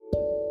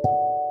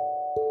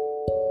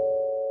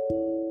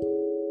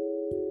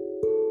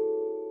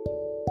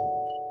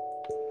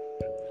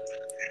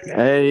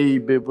Hey,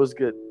 babe, what's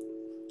good?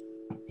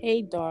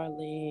 Hey,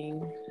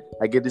 darling.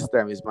 I get this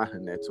time, it's my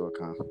network,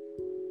 huh?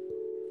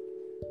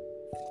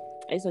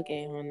 It's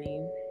okay,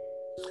 honey.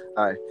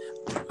 Alright.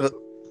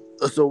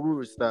 So we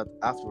will start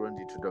after run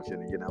the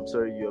introduction again. I'm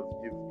sorry you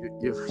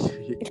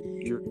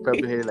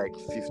probably heard like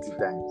 50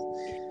 times.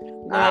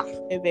 No, Ah.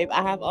 hey, babe.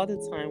 I have all the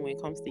time when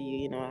it comes to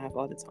you. I have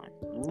all the time.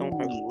 Don't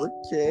Ooh,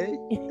 okay.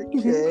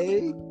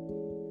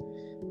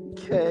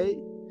 Okay.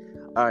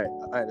 Alright,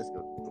 let's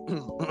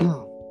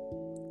go.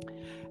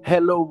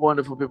 Hello,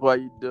 wonderful people. How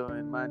you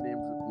doing? My name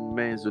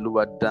is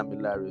Zuluwa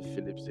Damilari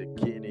Phillips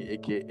Ekini,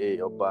 aka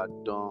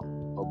Obadon,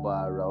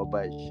 Obara,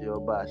 Obaishi,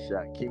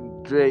 Obasha,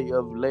 King Dre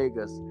of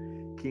Lagos,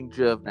 King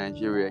Dre of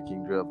Nigeria,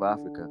 King Dre of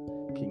Africa,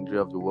 King Dre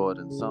of the world,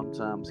 and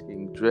sometimes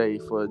King Dre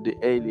for the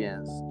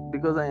aliens.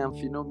 Because I am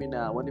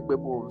phenomena. When the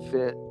people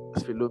fair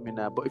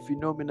phenomena, but if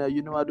phenomena,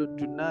 I don't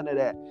do none of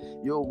that.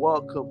 You're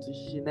welcome to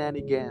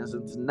Shenanigans,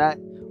 and tonight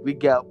we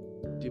got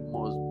the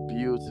most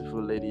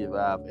beautiful lady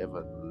I've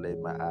ever laid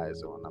my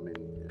eyes on. I mean,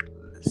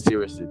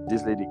 seriously,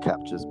 this lady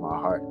captures my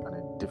heart on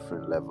a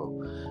different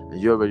level.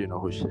 And you already know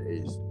who she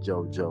is,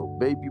 Jojo.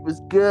 Baby, was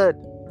good.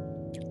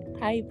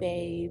 Hi,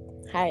 babe.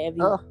 Hi, Oh,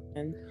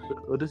 everyone.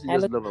 does you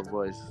Hello. just love her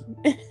voice?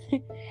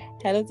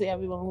 Hello to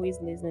everyone who is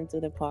listening to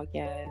the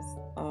podcast.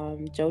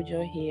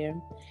 Jojo here,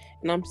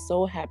 and I'm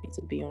so happy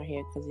to be on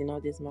here because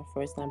this is my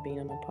first time being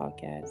on a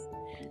podcast,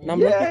 and I'm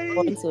looking Yay!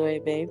 forward to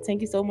it, babe.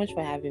 Thank you so much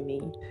for having me.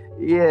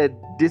 Yeah,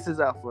 this is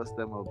our first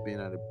time of being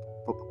on a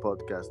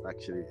podcast,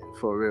 actually,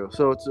 for real.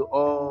 So to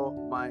all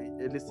my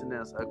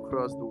listeners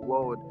across the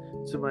world,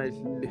 to my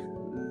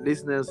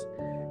listeners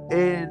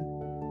in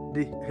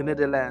the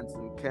Netherlands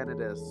and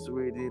Canada,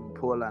 Sweden,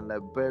 Poland,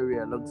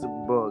 Liberia,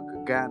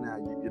 Luxembourg, Ghana,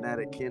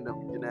 United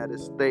Kingdom, United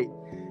States,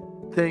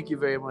 thank you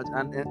very much.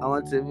 And I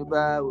want to say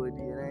goodbye with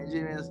the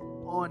Nigerians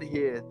on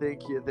here.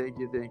 Thank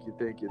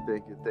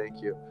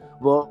you.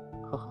 Well,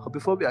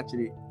 before we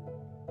actually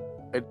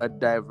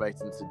dive right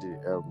into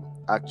the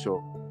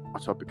actual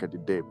topic of the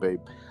day,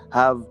 babe,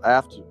 I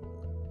have to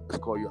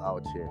call you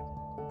out here,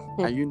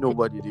 and you know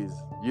what it is.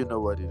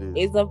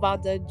 It's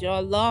about the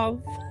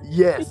Jollof.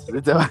 Yes,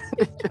 it's about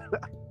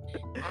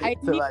I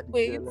it's knew about the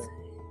it. Jollof.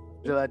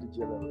 It's about the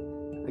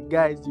Jollof.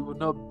 Guys, you will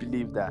not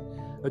believe that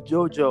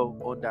Jojo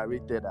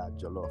underrated at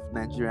Jollof,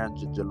 Nigerian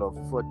Jollof.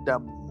 For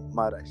that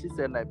matter, she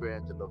said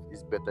Liberian Jollof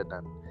is better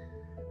than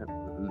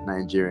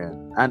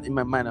Nigerian, and in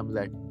my mind, I'm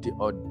like the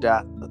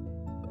other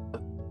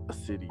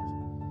cities,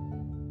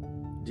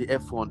 the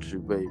F1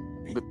 babe,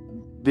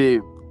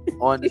 babe.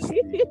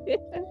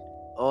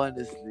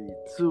 Honestly,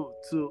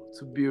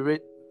 to be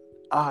rate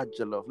our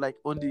Jollof like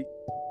on the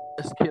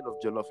scale of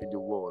Jollof in the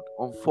world,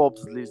 on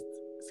Forbes list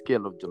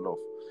scale of Jollof,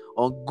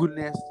 on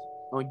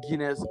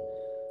Guinness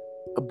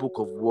a book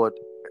of what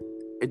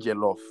a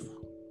Jollof,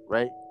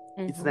 right?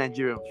 It's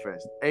Nigerian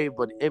first.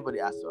 Everybody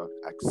has to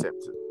accept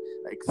it.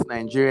 Like it's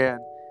Nigerian,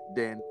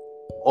 then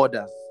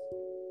others.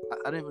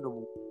 I don't even know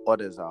who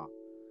others are,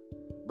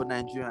 but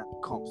Nigerian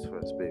comes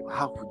first, babe.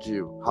 How could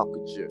you?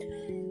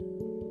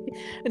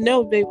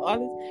 No, babe,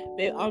 honest,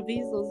 babe, I'll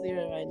be so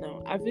serious right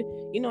now. I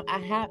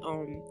had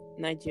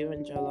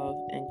Nigerian jollof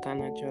and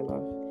Ghana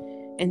jollof,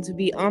 and to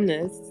be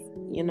honest,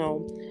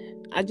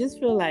 I just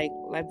feel like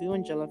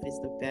Liberian jollof is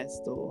the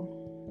best. Though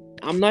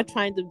I'm not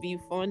trying to be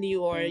funny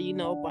or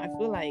but I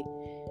feel like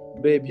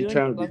Babe, you're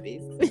Liberian trying to jollof be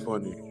is.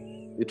 funny.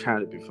 You're trying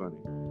to be funny.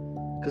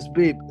 Cause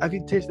babe, have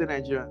you tasted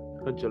Nigerian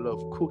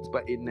jollof cooked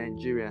by a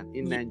Nigerian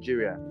in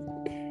Nigeria?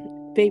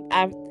 Babe,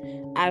 I've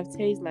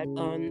tasted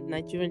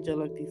Nigerian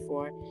jollof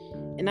before,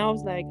 and I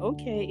was like,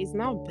 okay, it's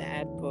not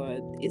bad,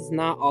 but it's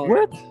not all.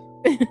 What?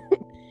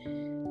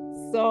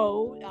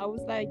 So I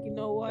was like, you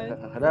know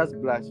what? That's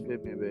blasphemy,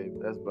 babe.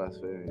 That's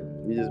blasphemy.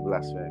 You just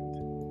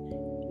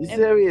blasphemed. You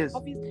serious?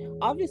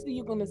 Obviously,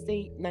 you're gonna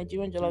say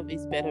Nigerian jollof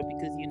is better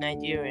because you're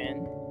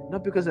Nigerian.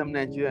 Not because I'm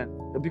Nigerian,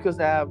 but because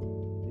I have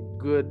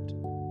good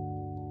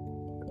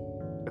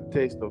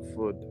taste of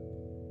food.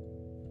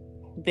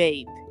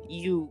 Babe,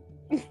 you.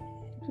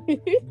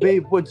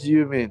 Babe, what do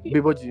you mean?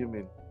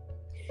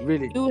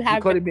 Really? You're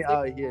calling me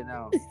out here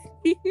now?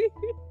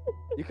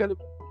 You calling?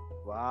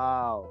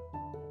 Wow.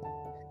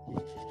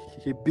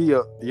 He be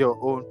your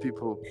own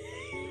people.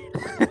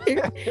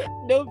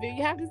 No, babe,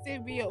 you have to say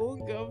be your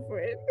own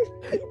girlfriend.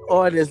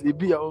 Honestly,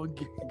 be your own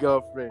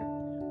girlfriend.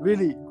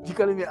 Really? You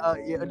calling me out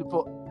here?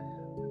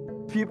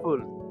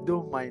 People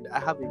don't mind. I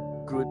have a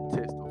good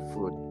taste of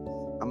food.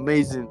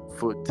 Amazing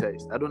food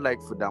taste. I don't like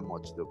food that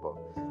much though,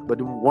 but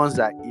the ones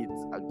I eat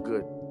are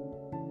good.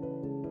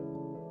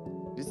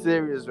 Be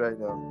serious right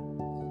now.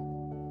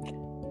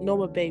 No,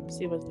 but babe,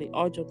 seriously,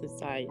 all jokes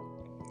aside,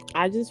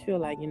 I just feel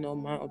like,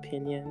 my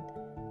opinion,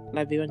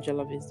 Liberian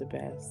jollof is the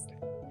best.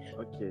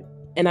 Okay.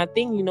 And I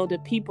think, the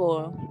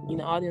people in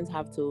the audience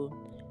have to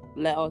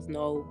let us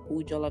know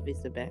who jollof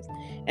is the best.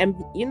 And,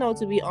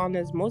 to be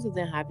honest, most of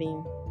them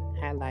haven't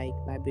had like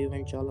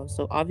Liberian jollof.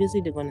 So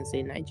obviously they're going to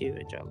say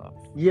Nigerian jollof.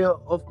 Yeah,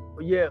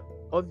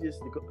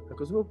 obviously.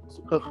 Because we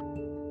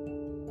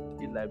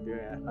in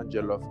Liberian and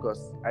jollof,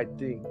 because I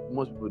think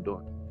most people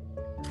don't.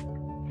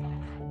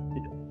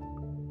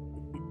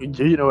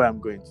 You know where I'm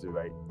going to,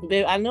 right?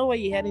 Babe, I know where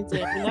you're heading to.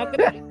 We're not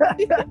gonna.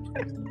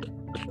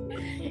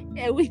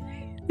 Yeah, we're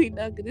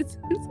not gonna do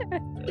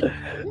that.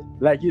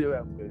 Like, you know where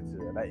I'm going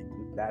to. Like,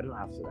 I don't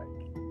have to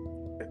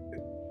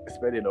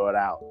spell it all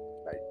out.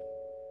 Like,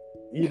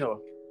 you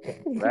know,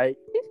 right?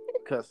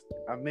 Because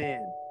I mean,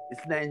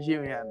 it's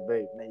Nigerian,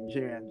 babe.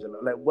 Nigerian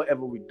Jollof. Like,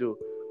 whatever we do,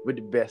 we're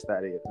the best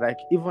at it. Like,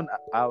 even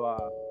our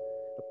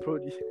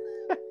produce.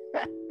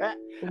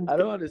 I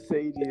don't want to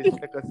say this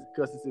because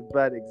it's a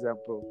bad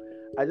example.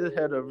 I just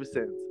heard of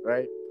recent,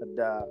 right? And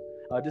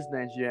this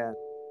Nigerian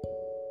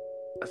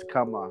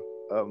scammer,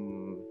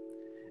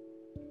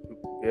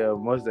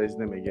 what's his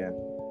name again?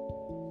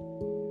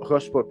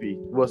 Hush Puppy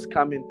was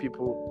scamming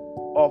people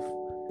off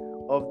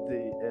the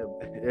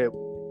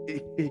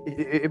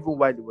even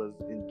while he was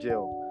in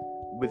jail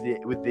with the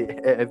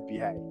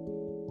FBI.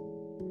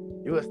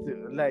 It was still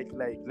like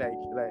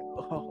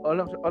all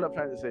I'm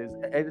trying to say is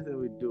anything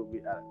we do,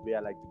 we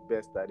are like the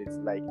best at it. It's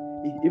like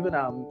even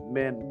our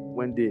men,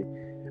 when they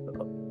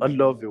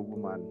love a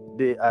woman,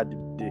 they are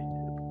the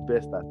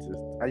best artists,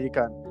 and you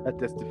can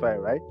testify,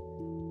 right?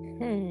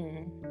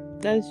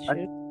 That's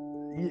true.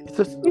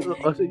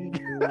 Also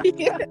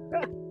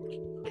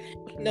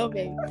No,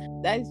 babe,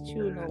 that's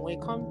true. No,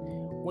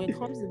 when it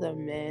comes to the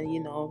man,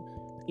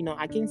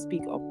 I can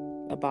speak up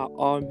about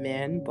all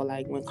men, but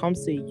like when it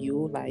comes to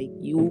you, like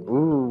you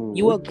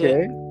a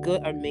okay.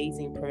 good,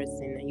 amazing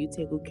person, and you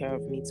take good care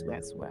of me too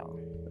as well.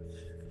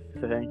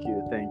 Thank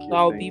you. So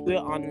I'll be real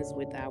honest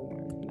with that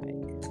one. Like,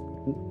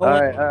 but All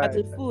when right, about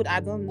the food,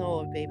 I don't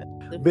know, babe.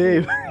 The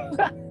babe. food.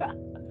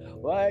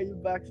 Why are you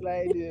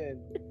backsliding?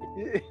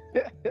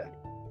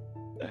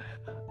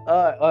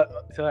 All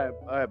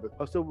right, but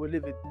also we'll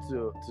leave it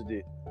to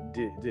the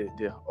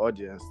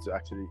audience to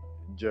actually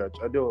judge.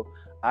 Although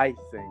I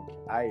think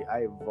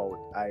I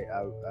vote I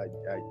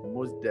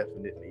most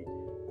definitely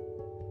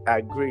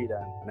agree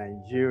that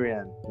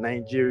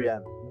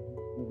Nigerian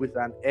with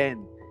an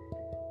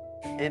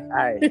NIG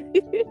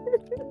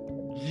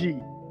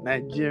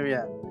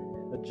Nigerian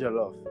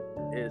Jollof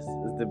is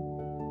the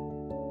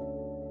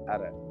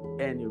out of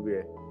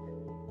anywhere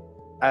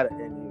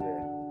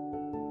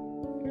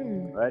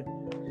right.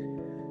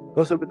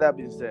 Also, with that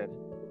being said,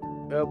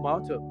 I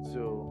want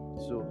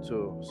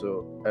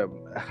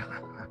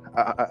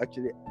I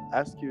actually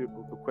ask you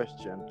a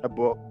question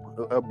about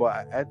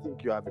I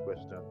think you have a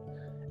question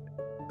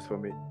for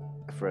me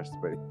first,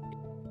 babe.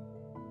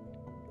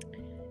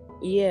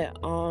 Yeah.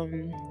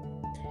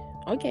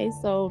 Okay.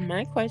 So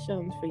my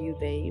question for you,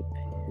 babe.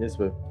 Yes,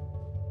 babe.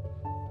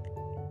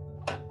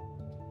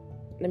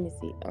 Let me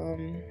see.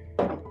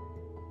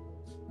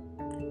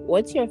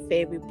 What's your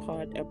favorite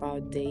part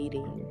about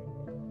dating?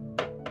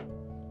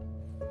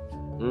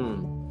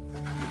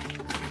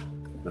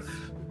 The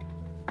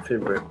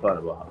favorite part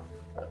about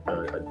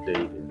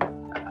dating.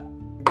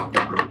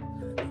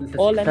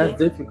 That's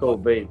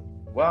difficult, babe.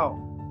 Wow.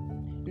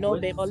 No,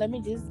 babe. Or let me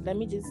just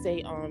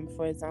say,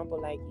 for example,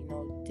 like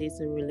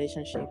dating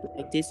relationship.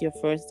 Like this, your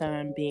first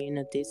time being in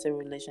a dating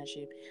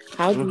relationship.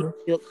 How do you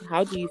feel?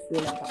 How do you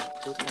feel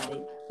about it?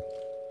 Like,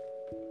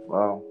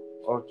 wow.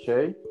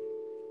 Okay.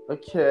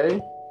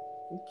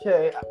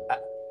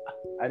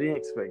 I didn't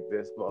expect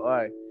this, but all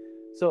right.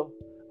 So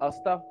I'll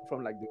start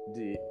from like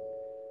the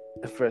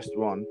first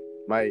one.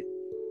 My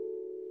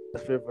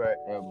favorite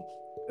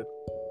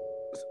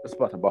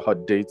spot about her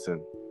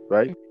dating,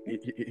 right?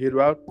 It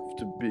would have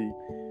to be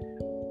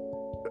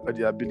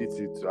the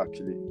ability to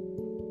actually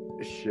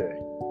share,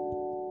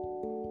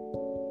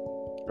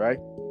 right?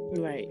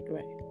 Right.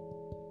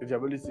 The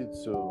ability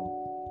to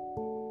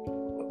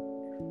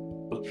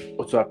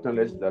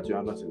acknowledge that you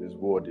are not in this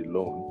world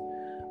alone,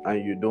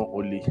 and you don't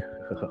only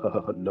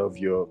love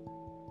your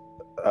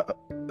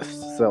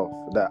self.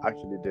 That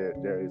actually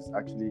there is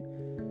actually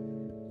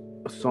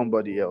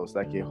somebody else,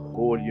 like a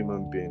whole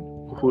human being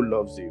who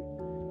loves you.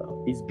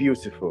 It's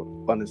beautiful,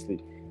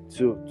 honestly,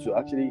 to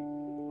actually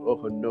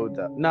know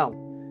that. Now,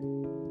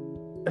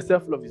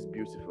 self-love is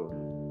beautiful.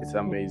 It's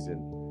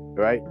amazing,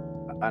 right?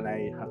 And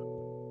I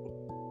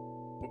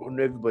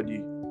know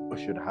everybody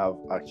should have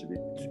actually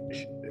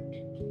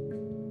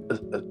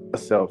a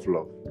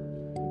self-love,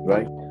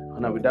 right?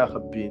 And without her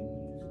being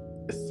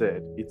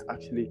said, it's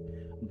actually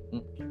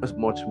it's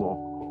much more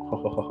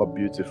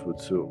beautiful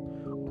to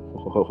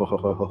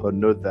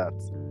know that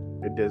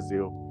there's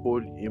a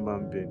whole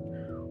human being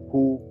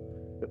who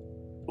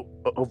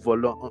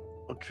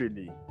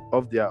voluntarily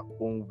of their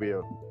own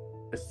will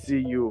see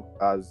you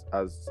as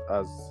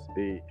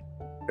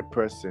a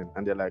person,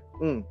 and they're like,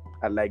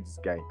 I like this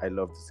guy, I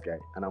love this guy,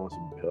 and I want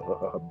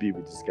to be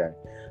with this guy,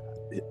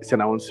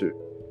 and I want to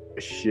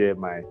share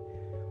my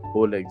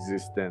whole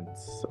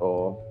existence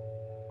or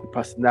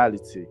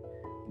personality,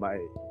 my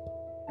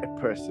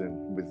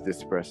person with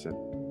this person.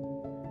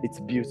 It's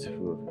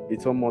beautiful.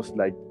 It's almost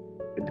like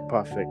the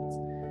perfect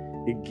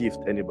a gift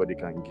anybody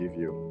can give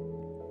you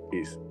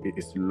is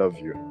to love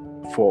you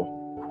for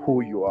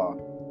who you are,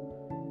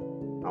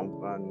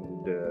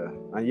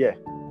 and yeah,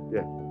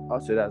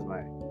 I'll say that's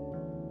my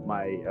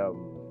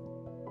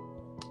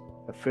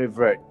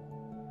favorite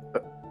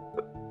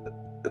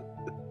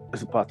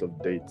it's a part of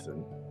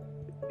dating.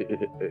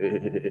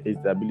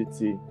 It's the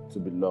ability to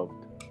be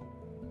loved.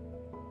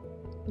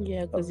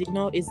 Yeah, because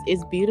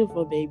it's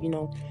beautiful, babe.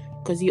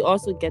 Because you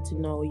also get to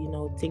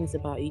know things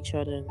about each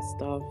other and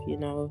stuff.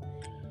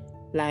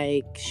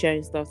 Like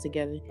sharing stuff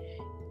together.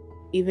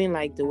 Even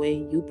like the way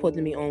you put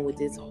me on with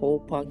this whole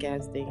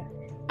podcast thing.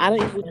 I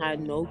don't even have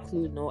no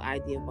clue, no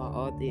idea about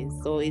all this.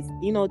 So it's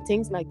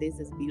things like this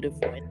is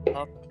beautiful and I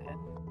love that.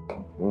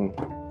 Mm.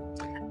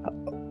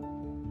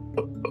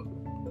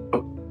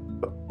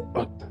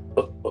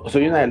 So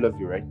you know I love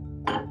you, right?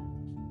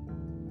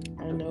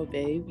 I know,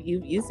 babe.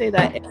 You say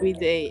that every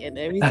day and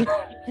every day.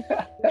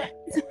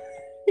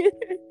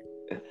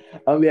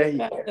 I mean, I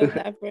know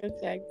that for a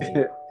fact,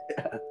 babe.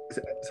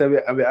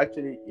 we're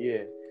actually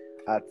here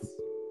at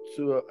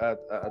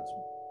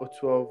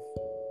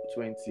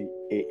 12:20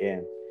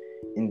 a.m.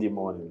 in the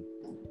morning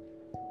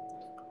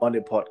on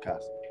a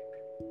podcast,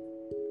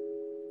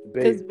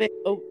 babe. Because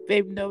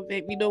babe, no,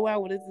 babe. You know what I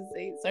wanted to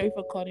say? Sorry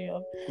for cutting you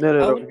off. No, I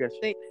no, wanted no. to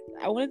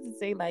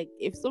say, like,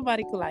 if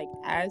somebody could like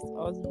ask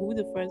us who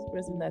the first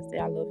person that say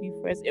I love you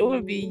first, it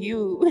would be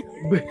you.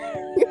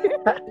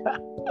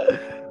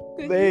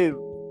 Babe,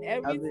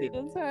 Every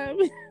single time.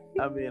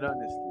 I mean,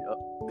 honestly,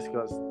 it's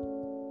because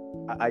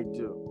I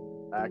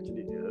do. I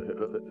actually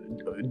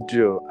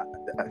do.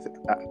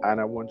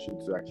 And I want you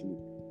to actually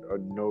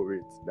know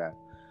it that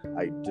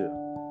I do.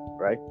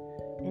 Right?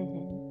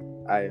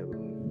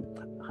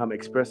 Mm-hmm. I'm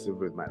expressive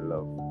with my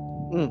love.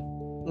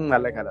 I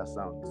like how that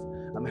sounds.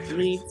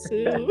 Me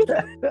too.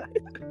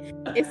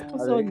 It's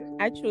also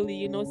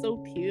naturally, so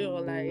pure.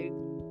 Like,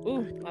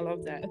 ooh, I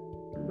love that.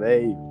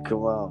 Babe,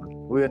 come on.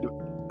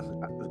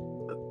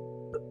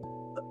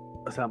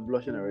 So I'm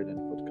blushing already in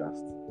the podcast.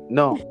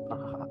 No,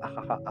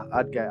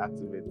 hard guy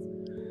activate.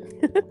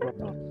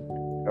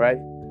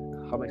 Right?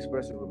 I'm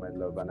expressive with my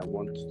love, and I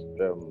want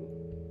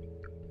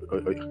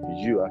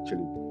you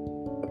actually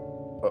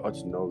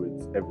to know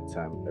it every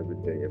time, every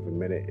day, every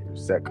minute, every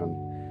second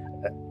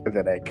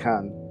that I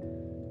can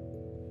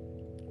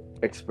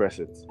express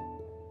it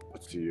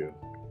to you.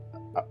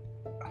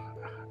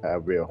 I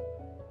will,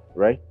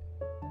 right?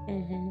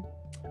 Mm-hmm.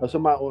 Also,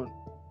 my own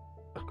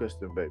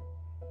question, babe.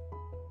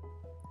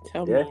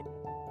 Tell me.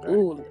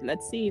 Ooh,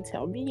 let's see.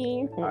 Tell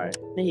me. All right.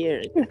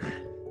 Here.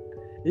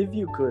 If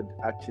you could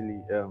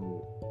actually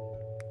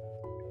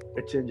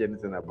change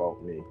anything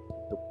about me,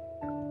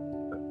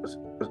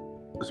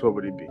 what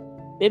would it be?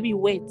 Baby,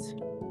 wait.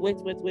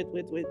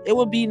 It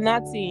would be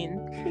nothing.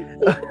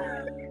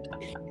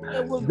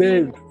 It would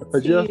babe,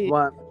 be just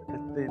one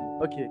thing.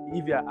 Okay,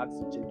 if you are asked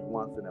to change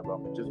one thing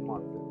about me, just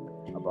one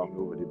thing about me,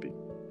 what would it be?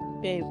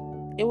 Babe,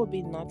 it would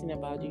be nothing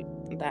about you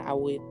that I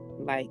would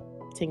like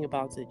think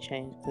about to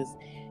change, because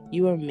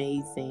you're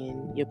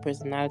amazing. Your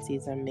personality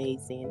is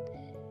amazing.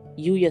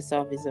 You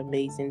yourself is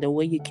amazing. The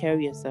way you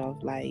carry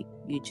yourself, like,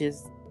 you're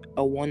just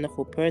a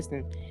wonderful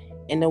person.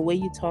 And the way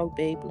you talk,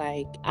 babe,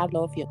 like, I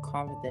love your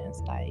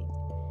confidence. Like,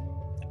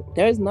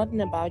 there's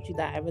nothing about you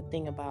that I ever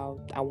think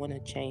about I want to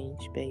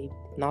change, babe.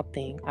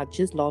 Nothing. I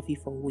just love you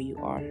for who you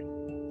are.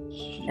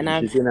 And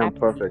I'm happy.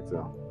 Perfect,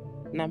 though.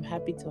 And I'm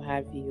happy to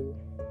have you.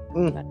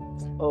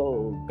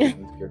 Oh,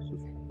 goodness gracious.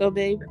 So,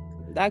 babe,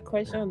 that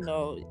question,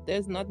 no,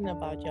 there's nothing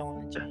about you I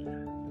want to change.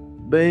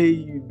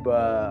 Babe,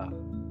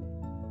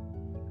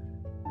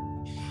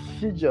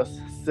 she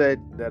just said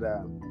that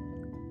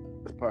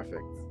it's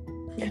perfect.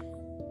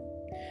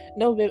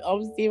 No, babe,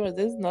 I'm serious.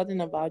 There's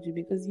nothing about you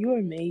because you're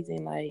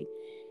amazing. Like,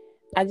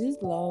 I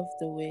just love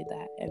the way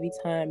that every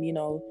time,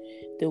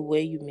 the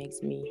way you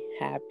makes me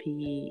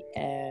happy,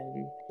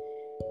 and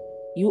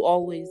you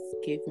always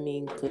give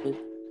me good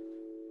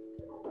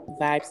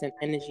vibes and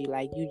energy.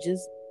 Like,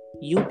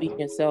 you being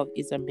yourself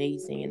is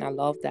amazing, and I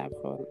love that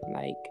for,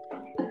 like,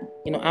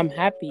 I'm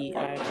happy.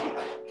 I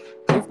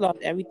just love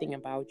everything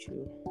about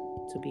you,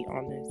 to be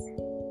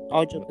honest.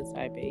 All jokes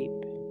aside, babe.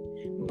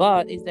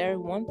 But is there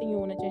one thing you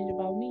want to change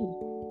about me?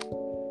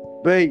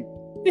 Babe.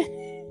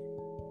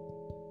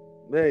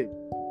 Babe,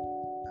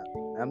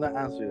 I'm not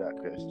answering that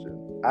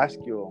question.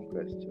 Ask your own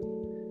question.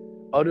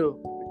 Although,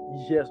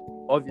 yes,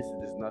 obviously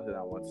there's nothing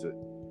I want to.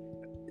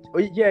 Oh,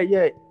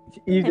 yeah.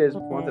 If there's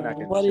one thing I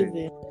can what change, is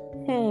it?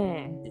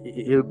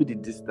 It'll be the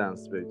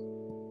distance, babe.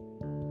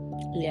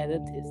 Yeah, the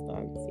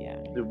distance. Yeah.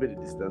 It'll be the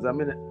distance. I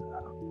mean,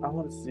 I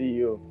want to see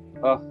you.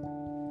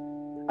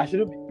 I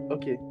shouldn't be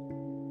okay.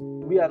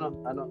 We are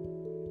not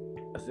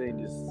saying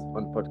this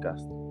on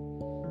podcast.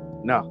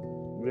 No,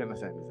 we are not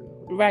saying this.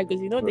 Right,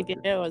 because they can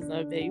hear us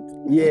now, babe.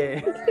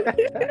 Yeah.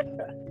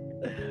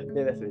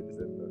 Yeah, let's say this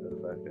on the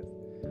podcast.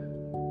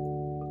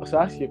 So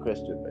ask your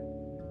question, babe.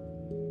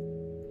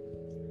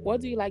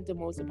 What do you like the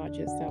most about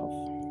yourself?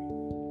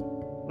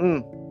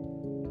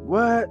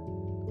 What?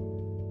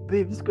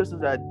 Babe, these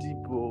questions are deep,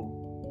 bro.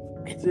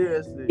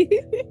 Seriously.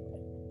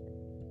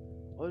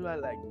 What do I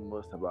like the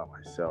most about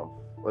myself?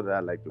 What do I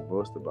like the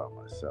most about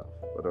myself?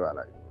 What do I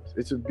like the most?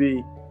 It should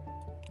be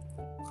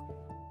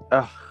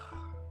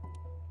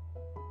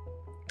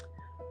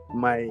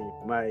my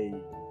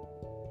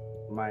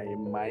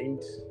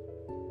mind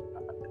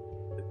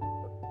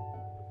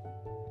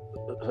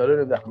So I don't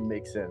know if that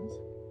makes sense,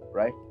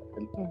 right?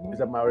 Mm-hmm. It's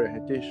that my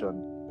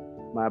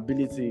orientation, my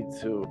ability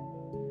to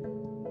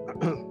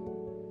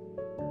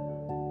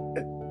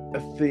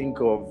think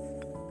of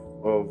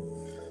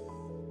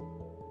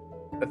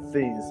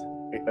things,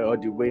 or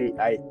the way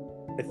I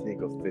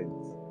think of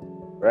things,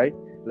 right?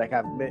 Like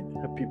I've met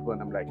people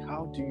and I'm like,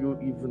 how do you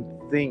even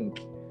think?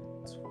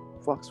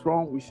 What's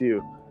wrong with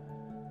you?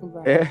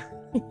 Right. Eh,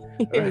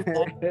 right?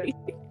 Exactly.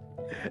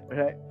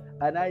 Right?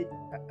 And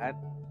and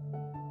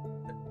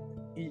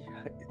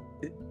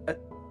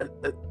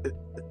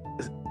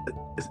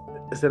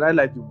so I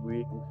like the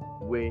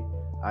way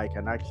I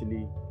can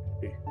actually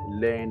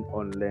learn,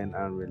 unlearn,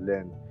 and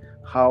relearn.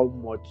 How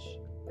much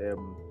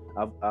um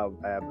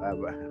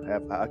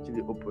I've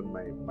actually opened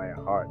my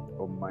heart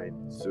or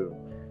mind to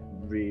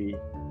re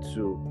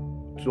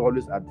to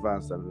always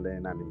advance and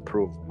learn and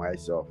improve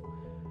myself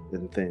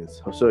in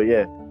things. So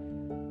yeah,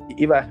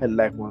 if I had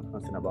like one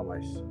thing about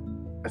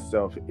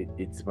myself,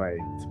 it's my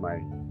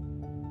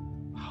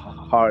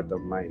heart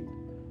and mind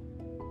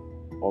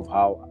of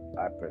how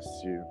I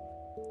pursue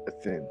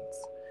things.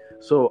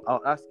 So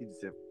I'll ask you the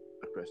same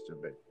question,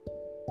 babe.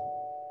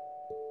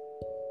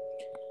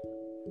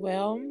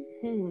 Well,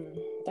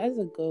 that's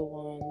a good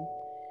one.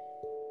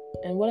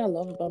 And what I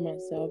love about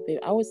myself, babe,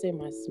 I would say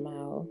my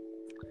smile.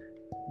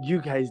 You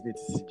guys need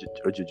to see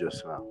Jojo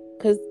smile.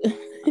 Cause,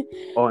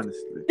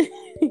 Honestly.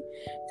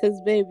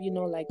 cause, babe,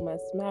 like my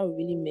smile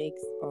really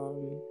makes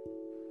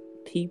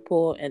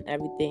people and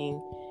everything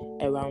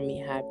around me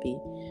happy.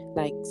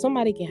 Like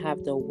somebody can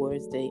have the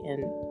worst day,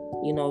 and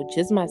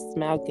just my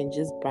smile can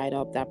just bright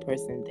up that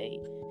person's day.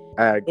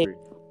 I It, agree.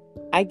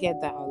 I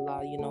get that a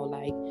lot.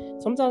 Like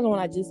sometimes when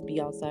I just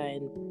be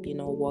outside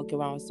and walk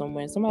around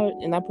somewhere, somebody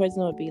and that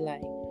person would be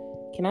like,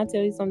 "Can I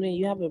tell you something?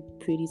 You have a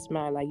pretty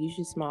smile. Like you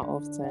should smile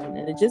often."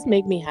 And it just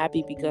make me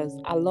happy because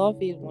I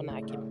love it when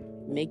I can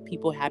make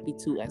people happy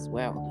too as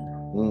well.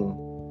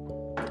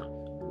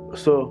 Mm.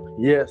 So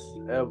yes,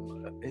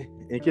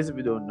 in case if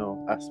you don't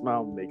know, a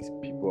smile makes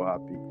people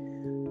happy.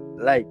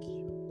 Like,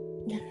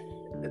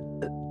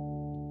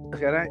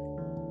 can I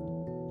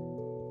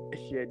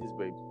share this,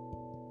 babe?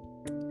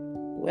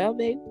 Well,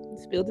 babe,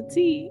 spill the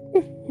tea.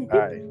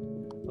 Alright.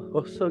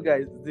 Also,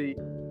 guys, the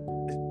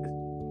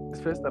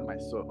first time I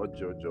saw a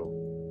Jojo,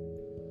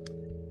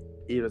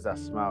 it was a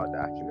smile that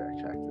actually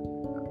attracted me.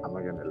 I'm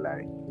not gonna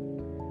lie.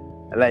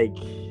 Like,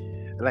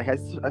 I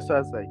saw, I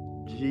was like,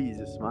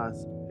 Jesus,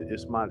 your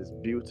smile is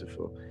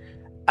beautiful.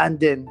 And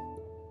then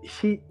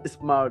she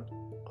smiled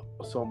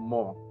some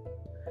more,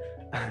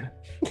 and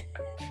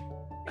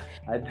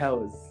that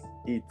was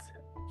it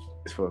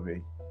for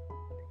me.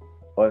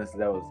 Honestly,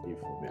 that was it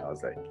for me. I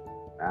was like,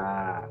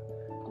 ah,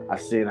 I've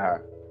seen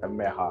her, I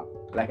met her.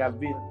 Like I've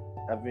been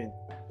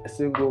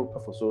single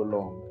for so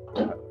long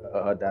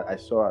that I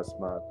saw her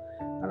smile,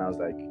 and I was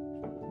like,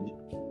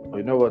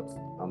 you know what?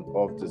 I'm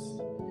off this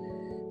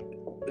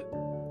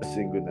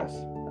singleness.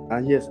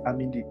 And yes, I'm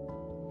in the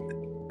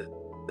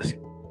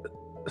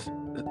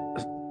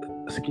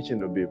kitchen,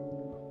 babe.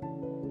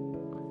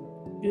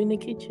 You in the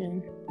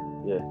kitchen,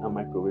 Yeah, a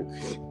microwave.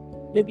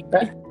 baby.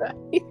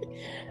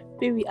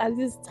 Baby, at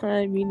this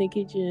time you in the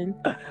kitchen.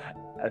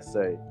 I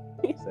say,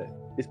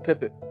 it's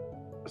pepper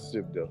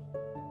soup though.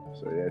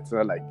 So yeah, it's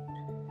not like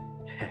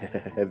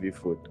heavy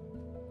food,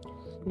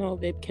 No,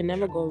 babe, can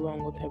never go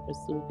wrong with pepper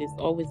soup. It's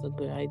always a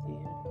good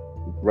idea.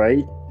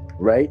 right?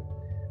 Right?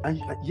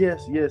 And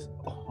yes.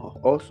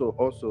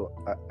 Also,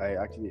 I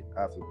actually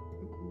have to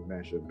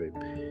mention, babe,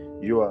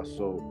 you are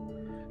so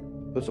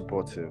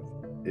supportive.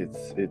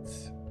 It's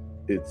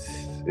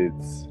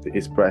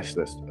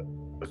priceless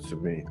to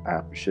me. I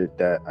appreciate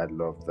that. I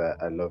love that.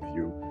 I love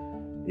you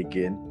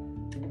again.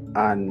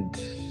 And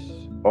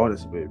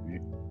honestly,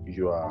 babe,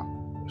 you are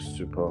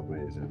super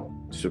amazing.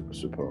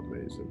 Super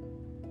amazing.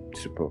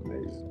 Super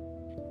amazing.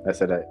 I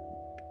said that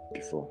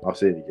before. I'll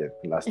say it again.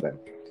 Last time.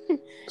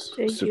 Thank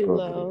you, Super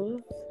amazing.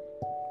 love.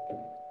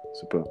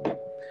 Super amazing.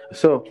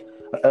 So,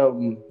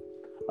 um,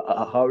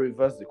 I'll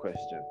reverse the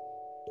question.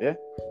 Yeah.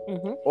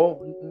 Mm-hmm. Oh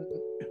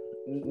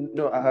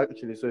no,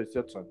 actually, so it's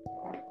your turn.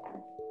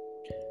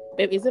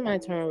 Babe, is it my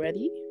turn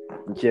already?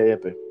 Yeah,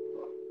 babe.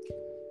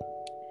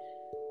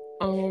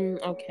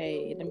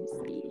 Okay, let me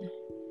see.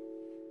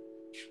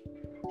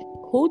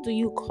 Who do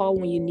you call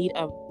when you need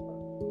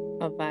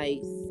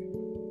advice?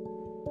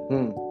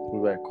 We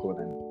were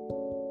calling.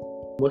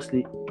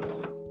 Mostly,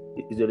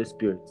 it's the Holy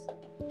Spirit,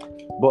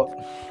 but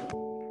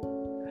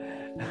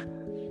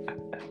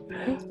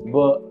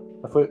but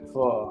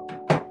for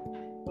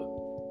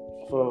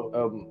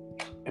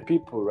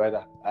people, right?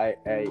 I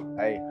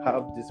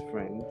have these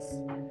friends.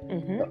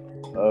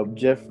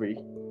 Jeffrey.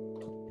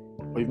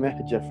 We've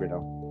met Jeffrey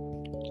now.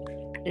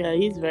 Yeah,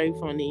 he's very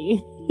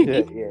funny.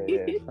 yeah.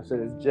 So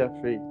there's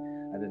Jeffrey,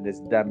 and then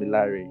there's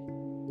Damilare,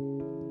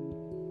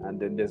 and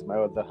then there's my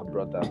other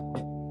brother,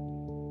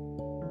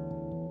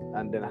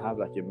 and then I have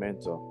like a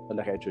mentor,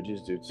 like I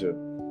introduced you to.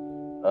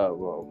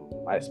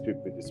 Well, I speak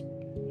with these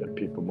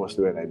people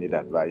mostly when I need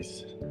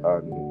advice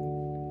on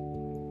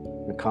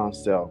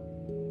counsel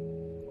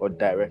or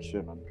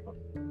direction on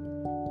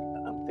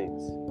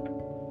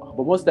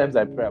But most times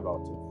I pray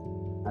about it,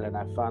 and then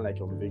I find like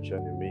conviction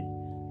in me.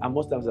 And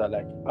most times I'm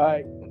like, all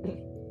right,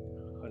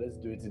 let's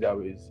do it that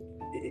way.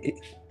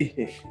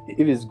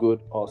 If it's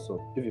good, awesome.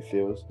 If it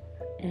fails,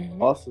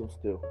 awesome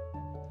still.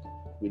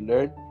 We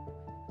learn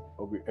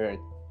or we earn.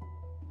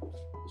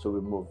 So we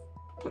move.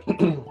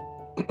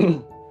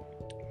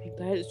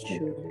 That is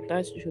true.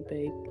 That's true,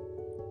 babe.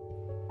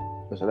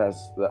 So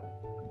that's that.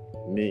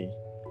 Me.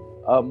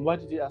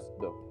 What did you ask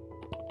though?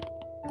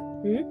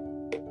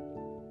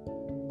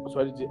 So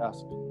what did you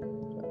ask?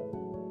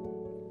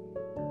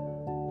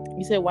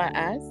 You said why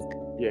ask?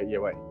 Yeah,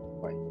 why?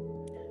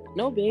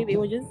 No, babe. It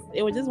was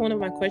just one of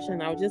my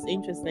questions. I was just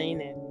interested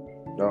in it.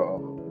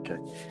 Oh, okay.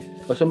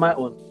 So my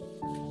own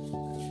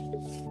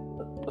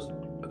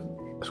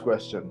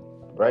question,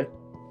 right?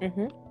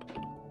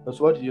 So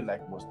what do you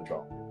like most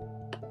about?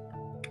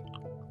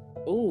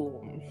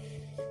 Ooh,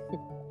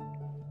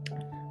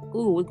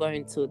 we're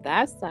going to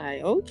that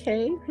side.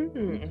 Okay.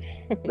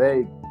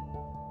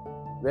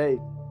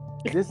 Babe,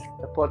 this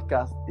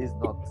podcast is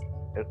not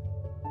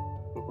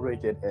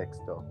rated X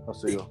though.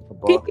 Also,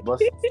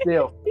 but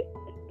still,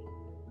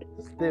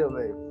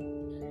 babe.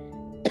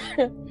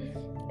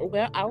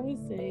 Well, I would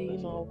say,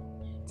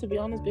 to be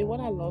honest, babe, what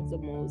I love the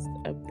most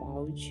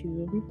about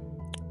you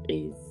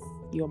is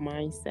your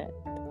mindset.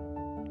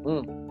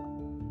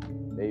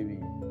 Baby,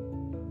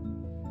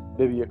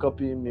 you're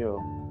copying me.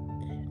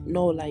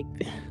 No, like,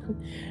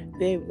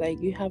 babe, like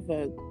you have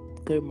a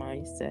good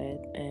mindset,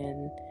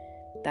 and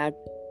that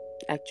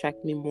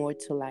attract me more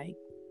to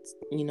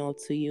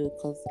to you,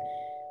 because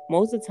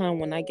most of the time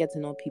when I get to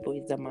know people,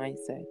 it's the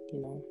mindset,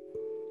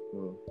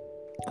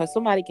 because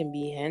somebody can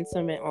be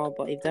handsome and all,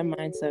 but if their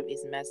mindset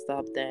is messed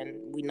up, then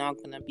we're not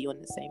gonna be on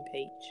the same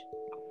page.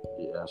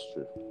 Yeah, that's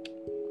true.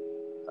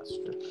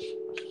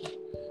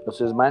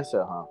 So his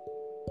mindset, huh?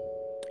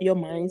 Your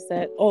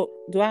mindset. Oh,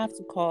 do I have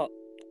to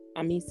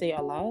say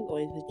a lot, or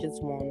is it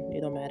just one?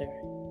 It don't matter.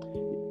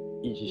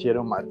 You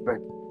don't mind,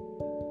 babe.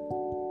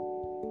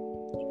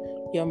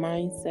 Your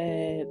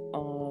mindset,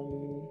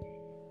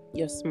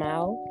 your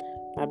smile.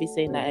 I'll be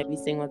saying that every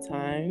single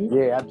time.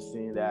 Yeah, I've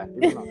seen that.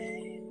 Even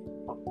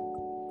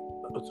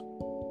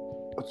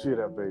on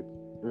Twitter, babe.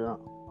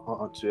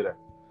 On Twitter.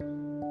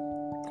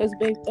 Because,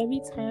 babe,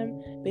 every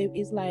time, babe,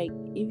 it's like,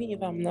 even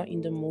if I'm not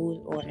in the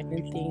mood or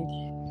anything,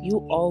 you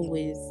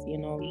always,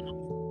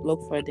 look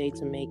for a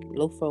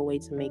way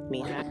to make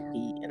me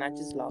happy, and I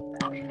just love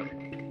that.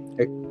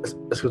 It's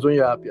because when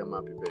you're happy, I'm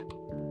happy, babe.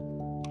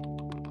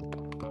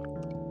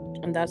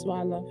 And that's why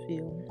I love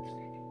you.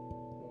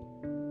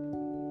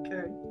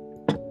 Okay.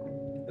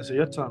 So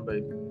your turn,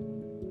 babe.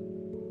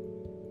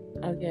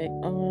 Okay.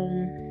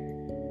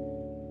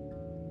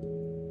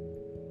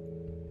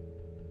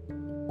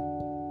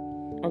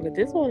 Okay,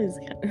 this one is.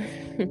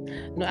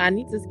 No, I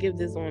need to skip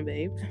this one,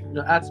 babe.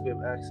 No, ask,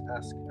 babe. Ask.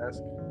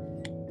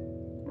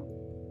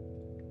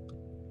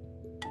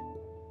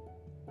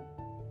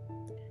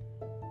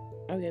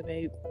 Okay,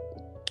 babe.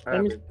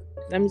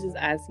 Let me just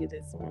ask you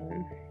this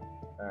one.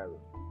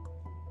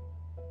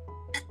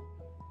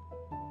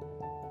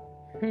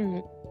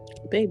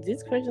 Babe,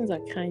 these questions are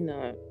kind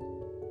of.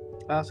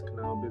 Ask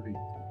now, baby.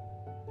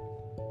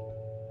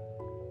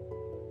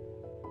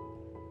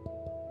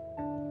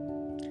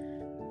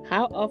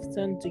 How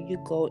often do you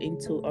go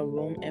into a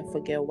room and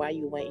forget why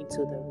you went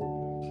into the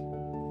room?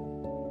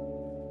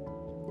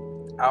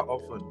 How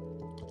often?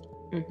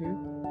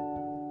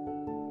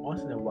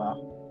 Once in a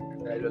while.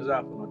 It doesn't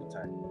happen all the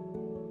time.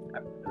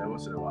 Like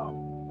once in a while.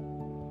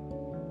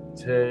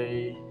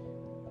 Say,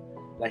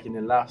 like in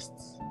the last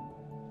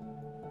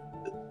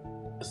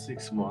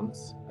 6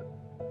 months,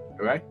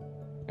 right?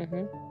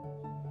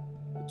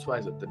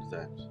 Twice or 3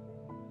 times.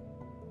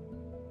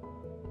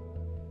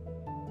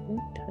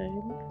 Okay.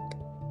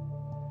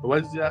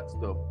 What did you ask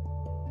though?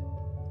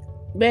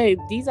 Babe,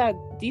 these are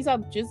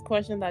just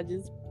questions that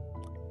just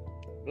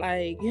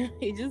like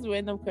it's just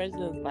random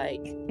questions,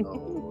 like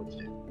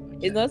okay.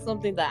 It's not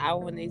something that I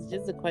want, it's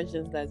just the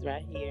questions that's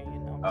right here,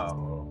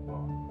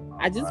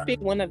 I just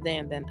pick one of them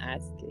and then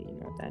ask it,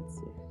 that's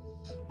it.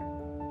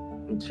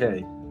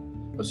 Okay.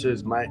 So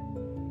it's my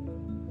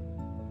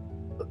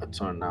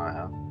turn now,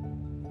 huh?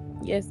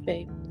 Yes,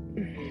 babe.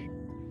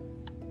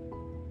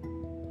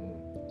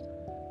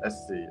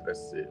 Let's see.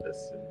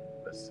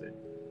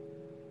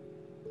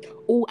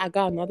 Oh, I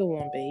got another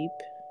one, babe.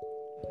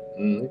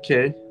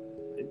 Okay.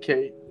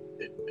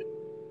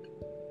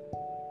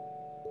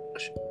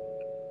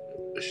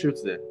 Shoot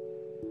then.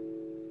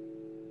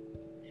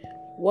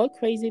 What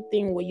crazy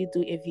thing will you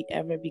do if you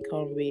ever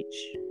become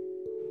rich?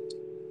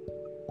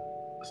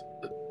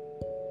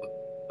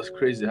 That's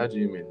crazy. How do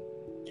you mean?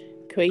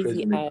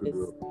 Crazy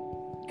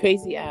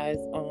as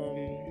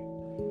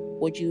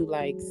would you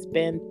like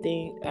spend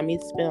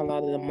a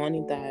lot of the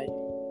money that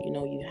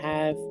you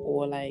have,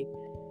 or like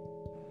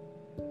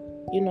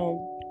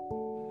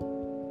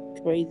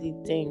crazy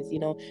things,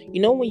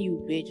 when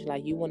you rich,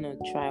 like you want to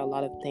try a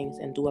lot of things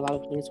and do a lot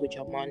of things with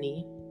your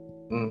money.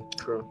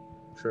 True.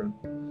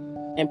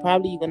 And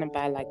probably you're gonna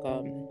buy like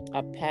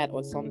a pet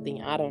or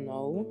something, I don't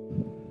know.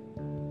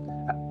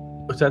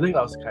 So I think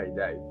I'll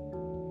skydive.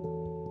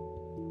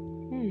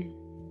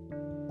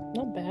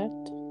 Not bad.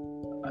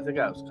 I think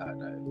I'll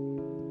skydive.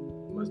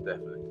 Most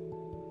definitely.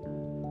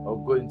 Or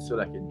go into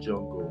like a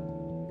jungle.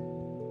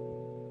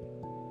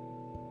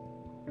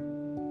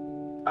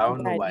 I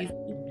don't know Right. why.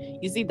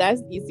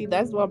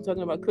 That's what I'm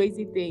talking about.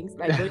 Crazy things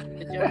like going to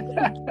the jungle.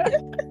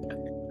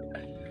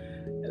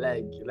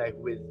 Like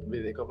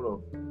with a couple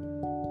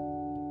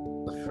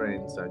of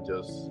friends and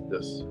just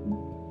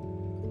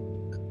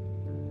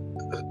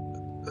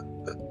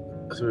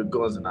so with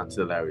guns and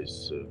artillery,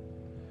 so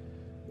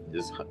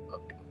just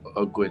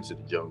go into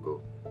the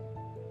jungle.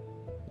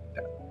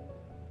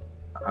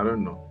 I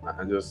don't know.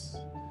 I just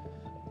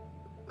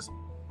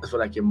for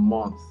like a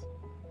month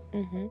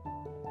Mm-hmm.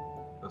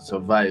 and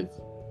survive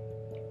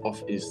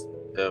off is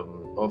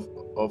of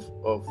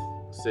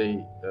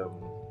say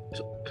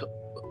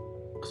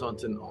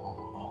something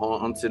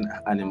hunting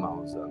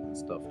animals and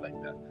stuff like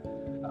that.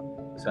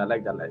 So I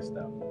like that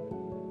lifestyle.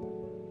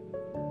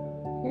 I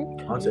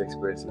want to Okay.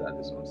 experience it at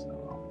least once in a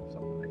while,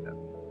 something like that.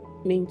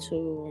 Me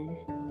too.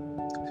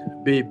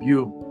 Babe,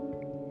 you.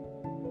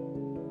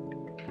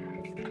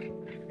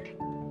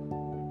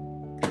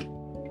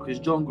 It's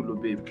jungle,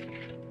 babe.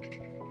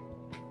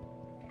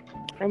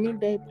 I mean,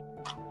 babe,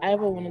 I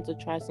ever wanted to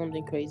try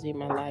something crazy in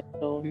my life,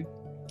 so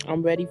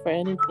I'm ready for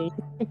anything.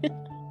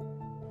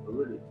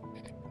 Really?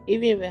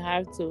 Even if it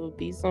have to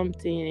be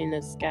something in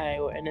the sky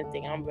or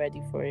anything, I'm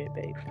ready for it,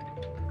 babe.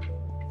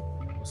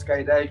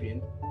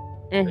 Skydiving.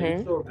 Are you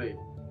Mm-hmm. sure, babe?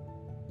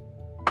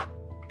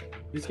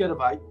 You scared of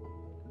height?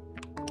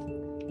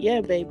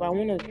 Yeah, babe, I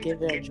want to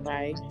give it a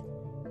try.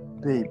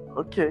 Babe,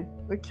 okay,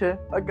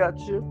 I got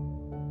you.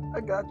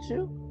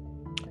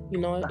 You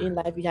know, in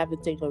life, you have to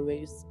take a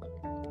risk.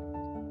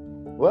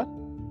 What?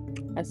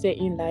 I said,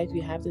 in life,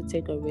 you have to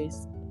take a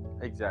risk.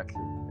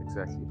 Exactly.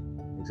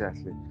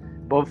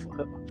 But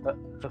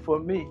for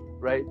me,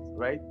 right,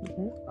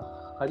 Mm-hmm.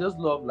 I just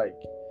love like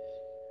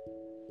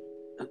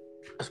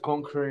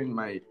conquering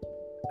my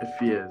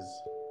fears.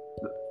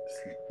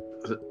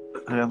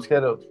 I'm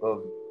scared of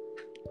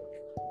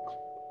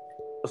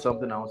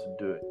something. I want to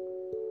do it.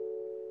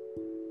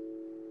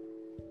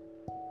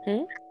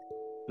 Hmm?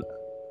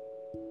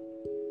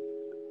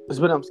 It's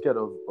when I'm scared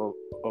of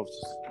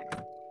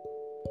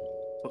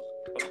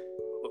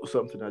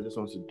something. I just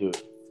want to do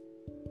it.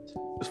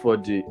 It's for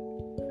the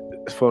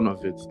fun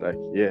of it. Like,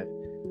 yeah,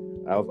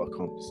 I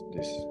overcome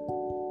this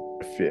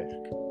fear.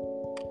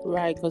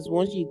 Right, because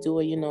once you do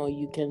it, you know,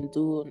 you can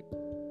do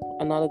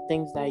another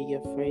things that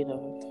you're afraid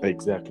of.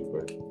 Exactly,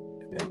 bro.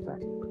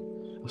 Exactly.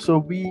 So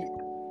we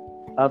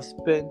have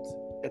spent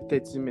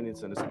 30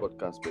 minutes on this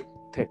podcast, bro.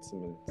 30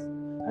 minutes,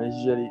 and it's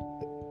usually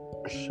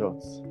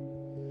short.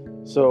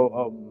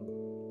 So,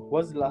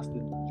 what's the last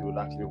thing you would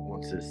actually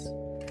want to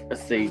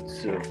say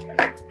to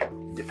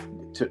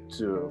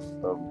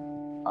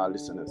our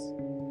listeners?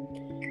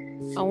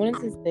 I wanted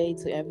to say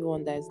to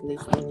everyone that's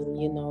listening,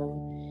 you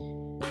know,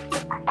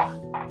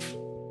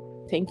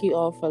 thank you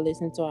all for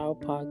listening to our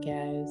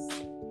podcast.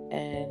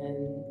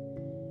 And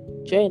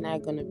Jay and I are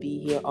going to be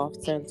here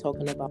often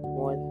talking about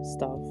more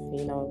stuff,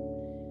 you know,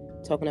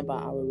 talking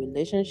about our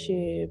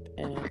relationship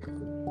and,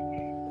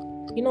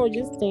 you know,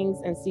 just things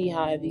and see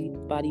how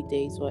everybody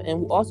dates.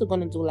 And we're also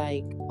going to do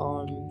like,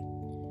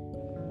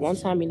 one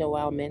time in a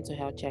while, mental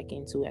health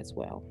check-in too as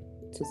well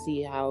to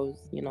see how,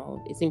 you know,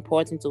 it's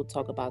important to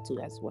talk about too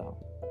as well.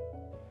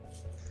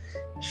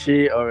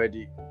 She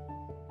already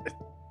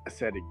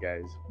said it,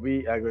 guys.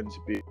 We are going to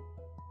be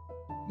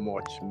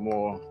much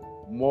more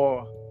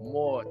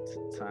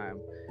time,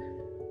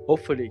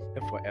 hopefully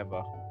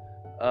forever.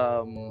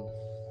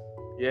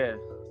 Yeah.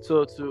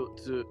 So to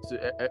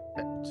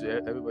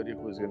everybody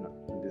who's gonna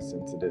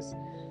listen to this,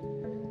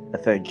 I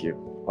thank you.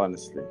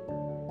 Honestly,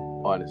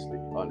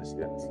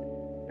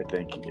 I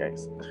thank you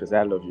guys because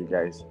I love you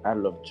guys. I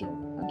love Joe,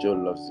 and Joe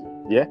loves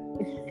you. Yeah.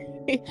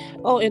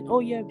 Oh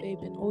yeah, babe,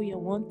 and oh yeah,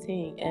 one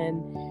thing,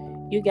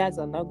 and you guys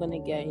are not gonna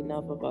get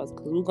enough of us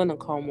because we're gonna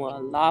come with a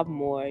lot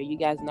more. You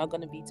guys not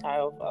gonna be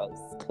tired of us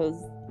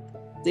because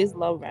this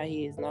love right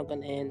here is not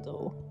gonna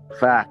handle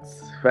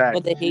Facts. for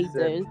the She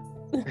said. haters.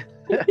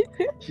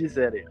 She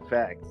said it.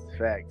 Facts.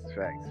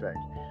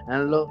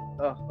 And look.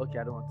 Oh, okay.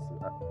 I don't want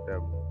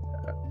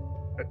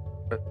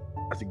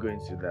to go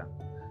into that,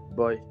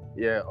 but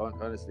yeah.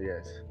 Honestly,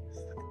 yes.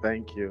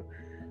 Thank you.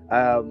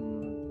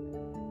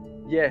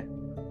 Yeah.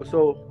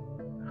 So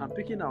I'm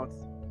picking out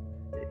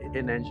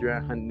a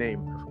Nigerian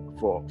name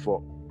for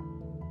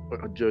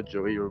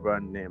Jojo, a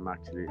Yoruba name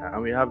actually,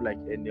 and we have like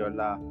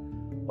Eniola,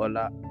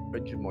 Ola,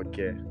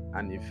 Ojumoke,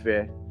 and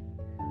Ife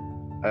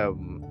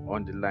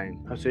on the line.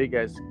 So you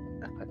guys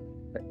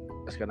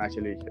can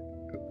actually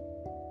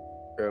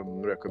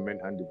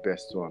recommend and the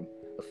best one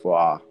for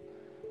our.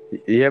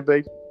 Yeah,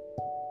 babe.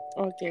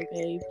 Okay,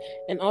 babe,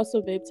 and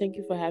also, babe, thank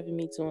you for having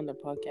me too on the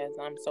podcast.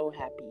 I'm so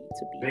happy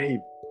to be here.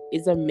 Babe.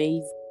 It's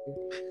amazing.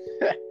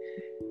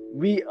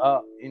 We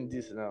are in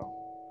this now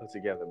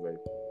together, babe.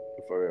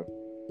 For real.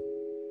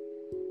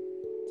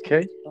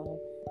 Okay.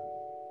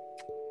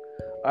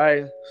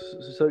 Alright,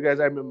 so guys,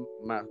 I'm in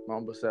my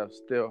humble self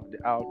still, the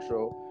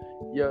outro.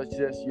 Yo,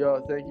 just yo,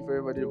 thank you for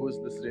everybody who's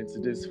listening to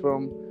this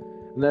from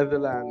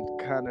Netherlands,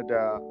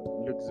 Canada,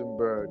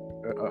 Luxembourg,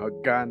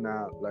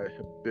 Ghana, like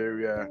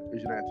Liberia,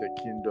 United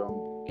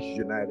Kingdom,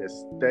 United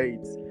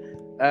States,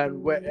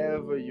 and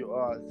wherever you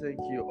are. Thank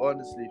you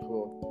honestly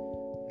for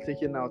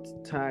taking out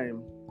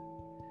time.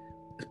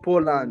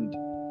 Poland,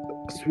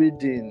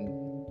 Sweden,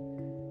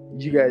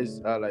 you guys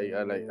are like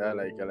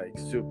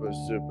super,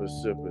 super,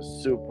 super,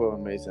 super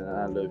amazing, and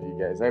I love you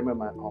guys. I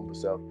remember my humble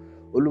self.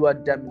 Oluwa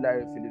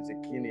Damilare Phillips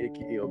Akini,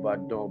 aka Oba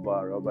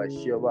Donbar, Oba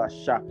Shioba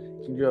Sha,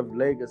 King of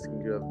Lagos,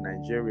 King of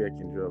Nigeria,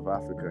 King of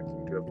Africa,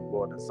 King of the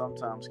world, and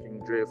sometimes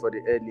King Dre for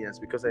the aliens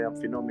because I am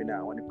phenomenal.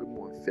 I want to put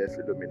more unfair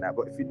phenomenal,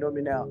 but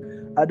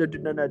phenomenal, I don't do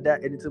none of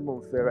that anything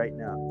more unfair right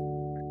now.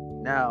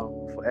 Now,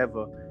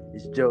 forever,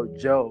 it's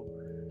Jojo.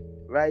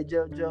 Right,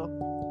 Jojo?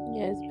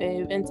 Yes,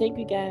 babe. And thank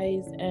you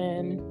guys.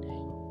 And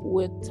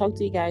we'll talk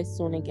to you guys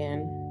soon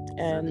again.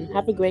 And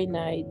have a great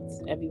night,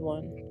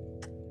 everyone.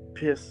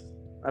 Peace.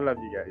 I love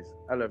you guys.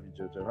 I love you,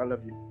 Jojo. I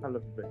love you. I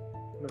love you, babe.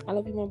 I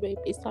love you more, babe.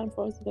 It's time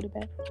for us to go to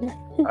bed.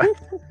 All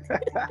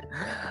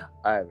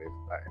right, babe.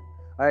 All right.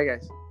 All right,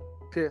 guys.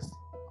 Peace.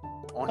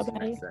 On to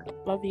Bye-bye. next time.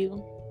 Love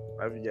you.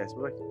 Love you guys.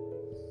 Bye.